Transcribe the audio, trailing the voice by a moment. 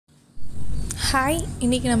Hi,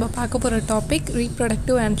 இன்றைக்கி நம்ம பார்க்க போகிற topic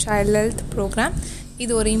reproductive and child health program.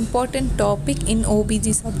 இது ஒரு இம்பார்ட்டண்ட் டாபிக் இன்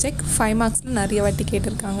ஓபிஜி சப்ஜெக்ட். 5 மார்க்ஸில் நிறைய வாட்டி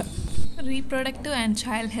கேட்டிருக்காங்க. Reproductive and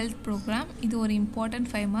child health program இது ஒரு இம்பார்ட்டண்ட்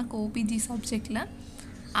 5 மார்க் ஓபிஜி சப்ஜெக்டில்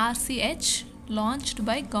RCH launched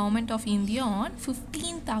by Government of India on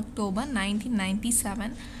 15th October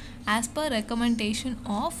 1997 as per recommendation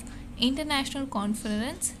of International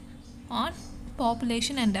Conference on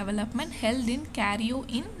Population and Development held in Cairo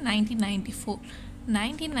in 1994.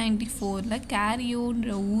 1994ல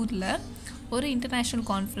கேரியோன்ற ஊரில் ஒரு international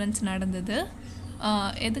conference நடந்தது.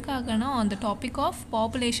 எதுக்காகனா அந்த topic of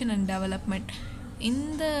population and development.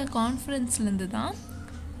 இந்த கான்ஃபரன்ஸ்லேருந்து தான்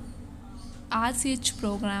RCH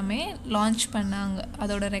ப்ரோக்ராமே launch பண்ணாங்க.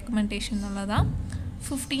 அதோட ரெக்கமெண்டேஷனால தான்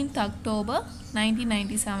 15th October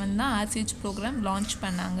 1997 தான் RCH ப்ரோக்ராம் லான்ச்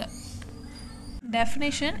பண்ணாங்க.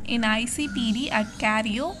 Definition: in ICPD at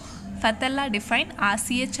Cairo, Fathallah defined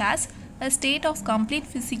RCH as a state of complete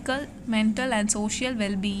physical, mental and social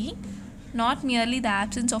well-being, not merely the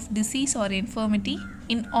absence of disease or infirmity,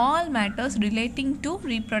 in all matters relating to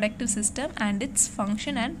reproductive system and its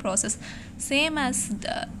function and process. Same as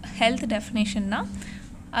the health definition na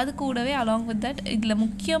அது கூடவே along with that இதில்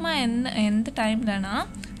முக்கியமாக எந்த டைம்லனா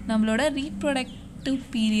நம்மளோட reproductive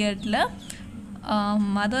பீரியடில்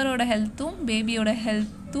மதரோட ஹெல்த்தும் பேபியோட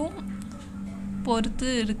ஹெல்த்தும் பொறுத்து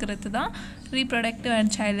இருக்கிறது தான் reproductive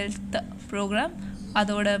and child health program.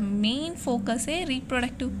 அதோட மெயின் ஃபோக்கஸே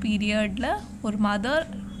ரீப்ரொடக்டிவ் பீரியடில் ஒரு மதர்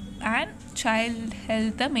அண்ட் சைல்ட்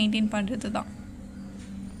ஹெல்த்தை மெயின்டைன் பண்ணுறது தான்.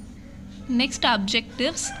 நெக்ஸ்ட்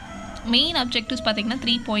அப்ஜெக்டிவ்ஸ், மெயின் அப்ஜெக்டிவ்ஸ் பார்த்திங்கன்னா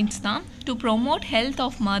 3 பாயிண்ட்ஸ் தான். To promote health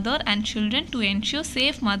of mother and children, to ensure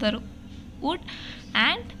safe motherhood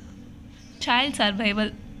and child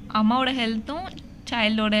survival. அம்மாவோட ஹெல்த்தும்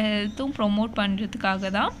சைல்டோட ஹெல்த்தும் ப்ரொமோட் பண்ணுறதுக்காக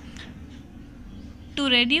தான். To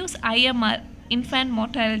reduce IMR infant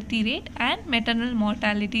mortality rate and maternal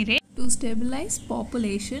mortality rate. To stabilise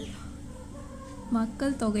population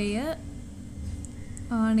மக்கள் தொகையை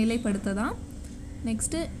நிலைப்படுத்த தான்.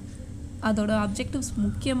 Next அதோட objectives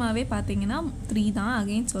முக்கியமாகவே பார்த்திங்கன்னா 3 தான்.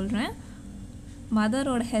 அகெயின் சொல்கிறேன்,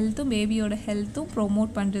 மதரோட ஹெல்த்தும் பேபியோட ஹெல்த்தும்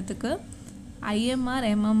ப்ரொமோட் பண்ணுறதுக்கு, IMR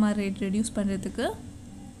MMR ரேட் ரெடியூஸ் பண்ணுறதுக்கு,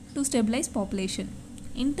 to stabilize population.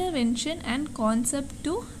 Intervention and concept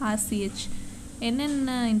to RCH.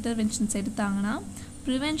 என்னென்ன இன்டர்வென்ஷன்ஸ் எடுத்தாங்கன்னா,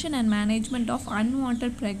 prevention and management of unwanted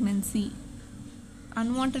pregnancy.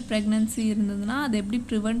 Unwanted pregnancy இருந்ததுன்னா அதை எப்படி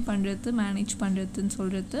ப்ரிவென்ட் பண்ணுறது, மேனேஜ் பண்ணுறதுன்னு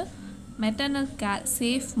சொல்கிறது. மெட்டர்னல் கேர்,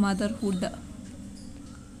 சேஃப் மதர்ஹுட்,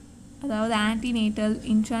 அதாவது ஆன்டிநேட்டல்,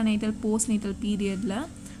 இன்ட்ராநேட்டல், போஸ்ட்நேட்டல் பீரியடில்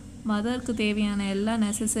மதருக்கு தேவையான எல்லா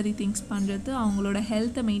நெசசரி திங்ஸ் பண்ணுறது, அவங்களோட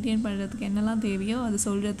ஹெல்த்தை மெயின்டைன் பண்ணுறதுக்கு என்னெல்லாம் தேவையோ அது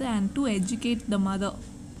சொல்கிறது. And to educate the mother.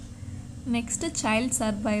 Next child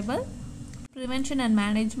survival, prevention and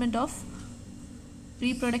management of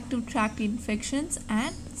reproductive tract infections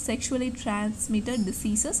and sexually transmitted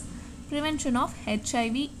diseases, prevention of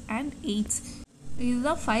HIV and AIDS.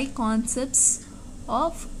 இதுதான் 5 concepts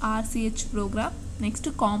of RCH program.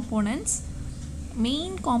 Next components.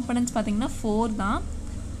 Main components பார்த்திங்கன்னா 4 தான்.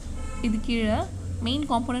 இது கீழே main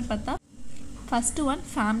component பார்த்தா, first one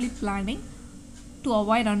family planning to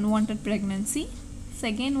avoid unwanted pregnancy.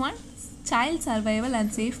 Second one child survival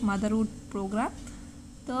and safe motherhood program.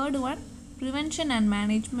 Third one prevention and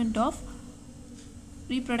management of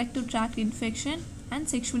reproductive tract infection and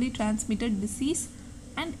sexually transmitted disease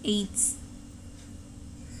and AIDS.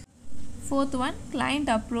 Fourth one client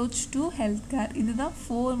approach to health care. இதுதான்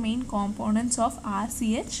 4 main components of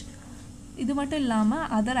RCH. இது மட்டும் இல்லாமல்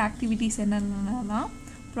other activities என்னென்னா,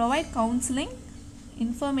 provide counselling,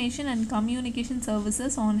 information and communication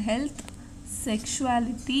services on health,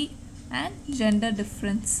 sexuality and gender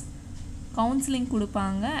difference. Counselling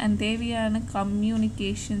கொடுப்பாங்க and தேவையான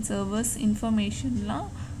communication service, இன்ஃபர்மேஷன்லாம்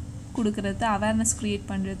கொடுக்குறது, awareness create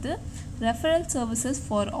பண்ணுறது. Referral services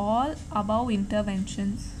for all above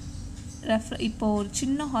intervention. இப்போது ஒரு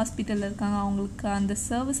சின்ன ஹாஸ்பிட்டலில் இருக்காங்க, அவங்களுக்கு அந்த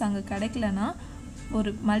சர்வீஸ் அங்கே கிடைக்கலன்னா ஒரு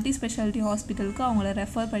மல்டி ஸ்பெஷாலிட்டி ஹாஸ்பிட்டலுக்கு அவங்கள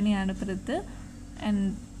ரெஃபர் பண்ணி அனுப்புறது. அண்ட்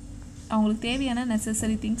அவங்களுக்கு தேவையான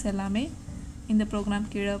நெசசரி திங்ஸ் எல்லாமே இந்த ப்ரோக்ராம்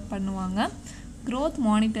கீழே பண்ணுவாங்க. Growth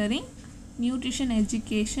monitoring, nutrition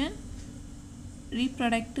education,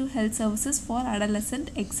 reproductive health services for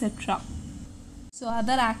adolescent etcetera. So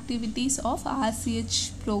other activities of RCH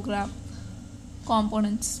program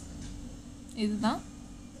components இதுதான்.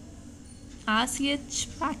 RCH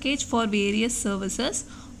package for various services.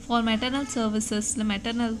 For maternal சர்வீசஸில்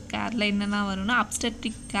maternal கேரில் என்னென்னா வரும்னா,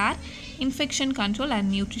 அப்ஸ்டெட்ரிக் care, infection control and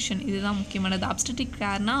nutrition. இதுதான் முக்கியமானது. அப்ஸ்டெட்ரிக்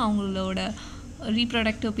கேர்னால் அவங்களோட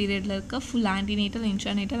reproductive பீரியடில் இருக்க full antenatal,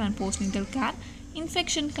 இன்ட்ராநேட்டல் and postnatal care.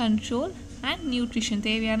 Infection control and nutrition,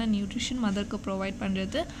 தேவையான nutrition மதருக்கு provide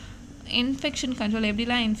பண்ணுறது. இன்ஃபெக்ஷன் கண்ட்ரோல்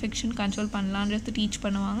எப்படிலாம் இன்ஃபெக்ஷன் கண்ட்ரோல் பண்ணலான்றது டீச்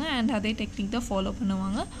பண்ணுவாங்க அண்ட் அதே டெக்னிக் தான் ஃபாலோ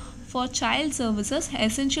பண்ணுவாங்க. For child services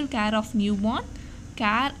essential care of newborn,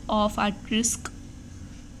 care of at risk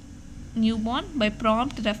newborn by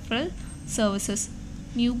prompt referral services,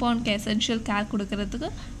 நியூபார்னுக்கு essential care கொடுக்கறதுக்கு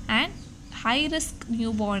and high risk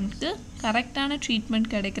நியூபார்னுக்கு கரெக்டான treatment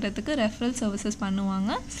கிடைக்கிறதுக்கு referral services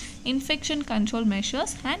பண்ணுவாங்க. Infection control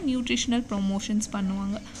measures and nutritional promotions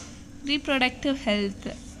பண்ணுவாங்க. Reproductive health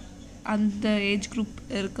அந்த age group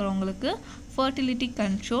இருக்கிறவங்களுக்கு fertility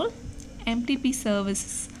control, MTB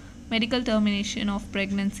services, medical termination of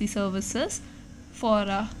pregnancy services for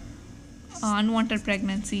unwanted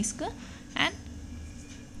ப்ரெக்னன்சிஸ்க்கு and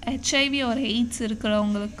HIV R AIDS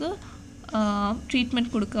இருக்கிறவங்களுக்கு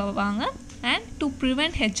treatment கொடுக்குவாங்க and to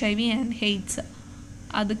prevent HIV and AIDS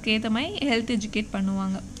அதுக்கேற்ற மாதிரி health educate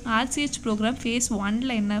பண்ணுவாங்க. RCH program face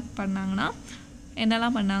 1ல் என்ன பண்ணாங்கன்னா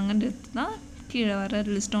என்னெல்லாம் பண்ணாங்கன்றது தான் கீழே வர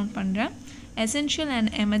லிஸ்ட் டவுன் பண்ணுறேன். Essential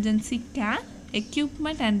and emergency care,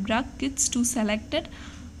 equipment and drug kids to selected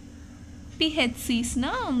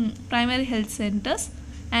PHCஸ்னால் primary health centres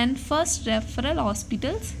and first referral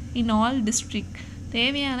hospitals in all district.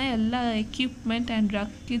 தேவையான எல்லா எக்யூப்மெண்ட் அண்ட்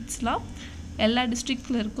ட்ரக் கிட்ஸ்லாம் எல்லா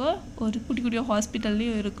டிஸ்ட்ரிக்டில் இருக்கோ ஒரு குட்டி குட்டி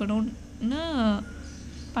ஹாஸ்பிட்டல்லையும் இருக்கணும்னு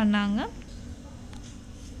பண்ணாங்க.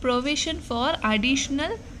 Provision for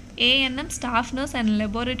additional ANM staff nurse and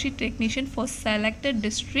laboratory technician for selected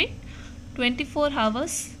district, 24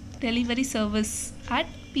 hours delivery service at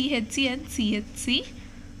PHC and CHC,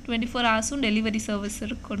 24 hours delivery service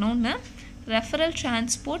இருக்கணும்னு. referral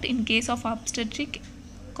transport in case of obstetric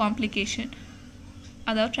complication,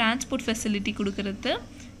 அதாவது டிரான்ஸ்போர்ட் ஃபெசிலிட்டி கொடுக்கறது.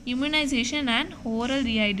 Immunisation and oral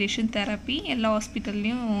rehydration therapy, எல்லா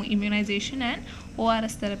ஹாஸ்பிட்டல்லையும் immunisation and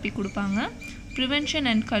ORS therapy கொடுப்பாங்க. Prevention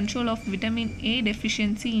and control of vitamin A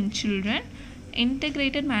deficiency in children,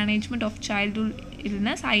 integrated management of childhood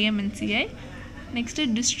illness IMNCI. Next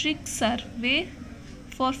district survey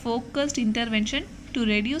for focused intervention to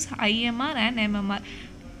reduce IMR and MMR.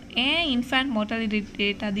 ஏன் infant mortality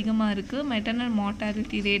rate அதிகமாக இருக்குது, maternal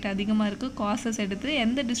mortality rate அதிகமாக இருக்குது, causes எடுத்து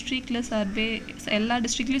எந்த டிஸ்ட்ரிக்டில் survey, எல்லா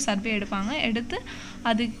டிஸ்ட்ரிக்ட்லேயும் survey எடுப்பாங்க, எடுத்து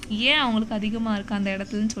அது ஏன் அவங்களுக்கு அதிகமாக இருக்குது அந்த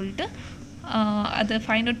இடத்துலன்னு சொல்லிட்டு அதை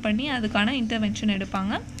ஃபைண்ட் அவுட் பண்ணி அதுக்கான இன்டர்வென்ஷன்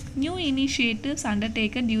எடுப்பாங்க. New initiatives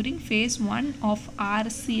undertaking during face 1 of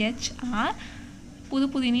RCHR.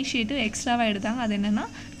 புது இனிஷியேட்டிவ் எக்ஸ்ட்ராவாக எடுத்தாங்க. அது என்னென்னா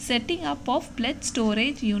setting up of blood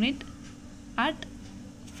storage unit at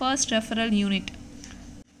first referral unit,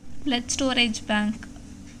 blood storage bank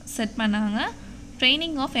set பண்ணாங்க.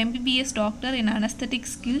 Training of MBBS doctor in anaesthetic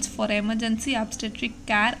skills for emergency அப்ஸ்டெட்ரிக்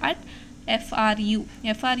care at FRU.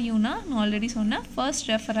 FRUனா நான் already சொன்னேன் first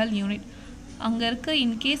referral unit. அங்கே இருக்க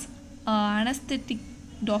in case anaesthetic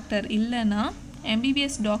doctor இல்லைன்னா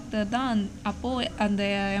MBBS doctor தான் அப்போது அந்த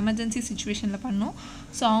emergency சுச்சுவேஷனில் பண்ணோம்.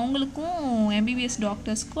 ஸோ அவங்களுக்கும் MBBS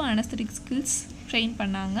டாக்டர்ஸ்க்கும் அனஸ்தட்டிக் ஸ்கில்ஸ் ட்ரெயின்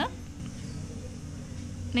பண்ணாங்க.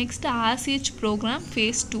 Next RCH program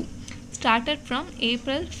phase 2 started from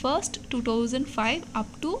April 1st 2005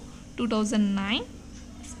 up to 2009.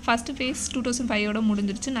 First phase 2005 ஓட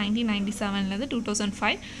முடிஞ்சிருச்சு 1997லேருந்து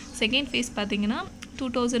 2005. செகண்ட் ஃபேஸ் பார்த்தீங்கன்னா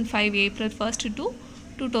 2005 April 1st to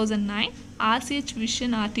 2009. RCH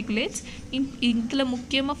vision articulates. இதில்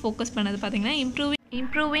முக்கியமாக ஃபோக்கஸ் பண்ணது பார்த்தீங்கன்னா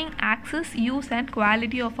improving access, use and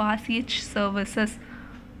quality of RCH services,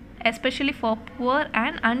 especially for poor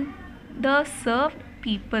and underserved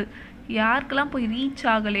people. யாருக்கெல்லாம் போய் reach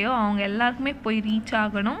ஆகலையோ அவங்க எல்லாருக்குமே போய் ரீச்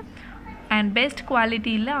ஆகணும் அண்ட் பெஸ்ட்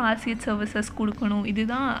குவாலிட்டியில் RCH சர்வீசஸ் கொடுக்கணும்.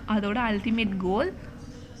 இதுதான் அதோட அல்டிமேட் கோல்.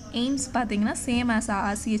 எய்ம்ஸ் பார்த்தீங்கன்னா சேம் ஆஸ்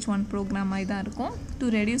RCH1 ப்ரோக்ராம் மாதிரி தான் இருக்கும். To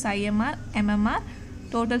reduce IMR, MMR,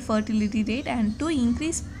 total fertility rate and to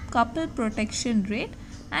increase couple protection rate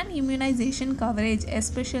and immunisation coverage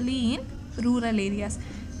especially in rural areas.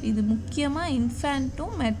 இது முக்கியமாக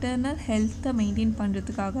இன்ஃபேண்ட்டும் மெட்டர்னல் ஹெல்த்தை மெயின்டைன்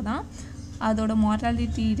பண்ணுறதுக்காக தான். அதோட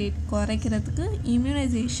மார்ட்டாலிட்டி ரேட் குறைக்கிறதுக்கு,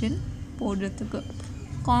 இம்யூனைசேஷன் போடுறதுக்கு.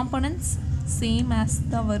 காம்பனன்ட்ஸ் சேம் ஆஸ்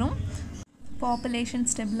தான் வரும். Population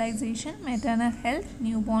stabilisation, maternal health,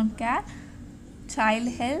 newborn care,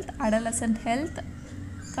 child health, adolescent health,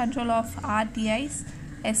 control of RTIs,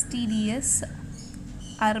 STDs,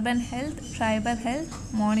 urban health, tribal health,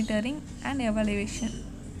 monitoring and evaluation.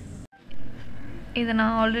 இதை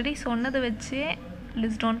நான் ஆல்ரெடி சொன்னதை வச்சே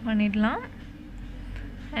லிஸ்ட் டவுன் பண்ணிடலாம்.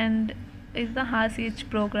 அண்ட் இதுதான் RCH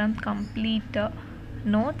ப்ரோக்ராம் கம்ப்ளீட்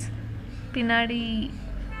நோட்ஸ். பின்னாடி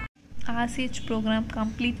RCH program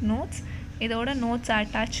complete notes, இதோட notes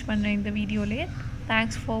attach பண்ண இந்த வீடியோலே.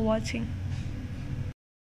 தேங்க்ஸ் ஃபார் வாட்சிங்.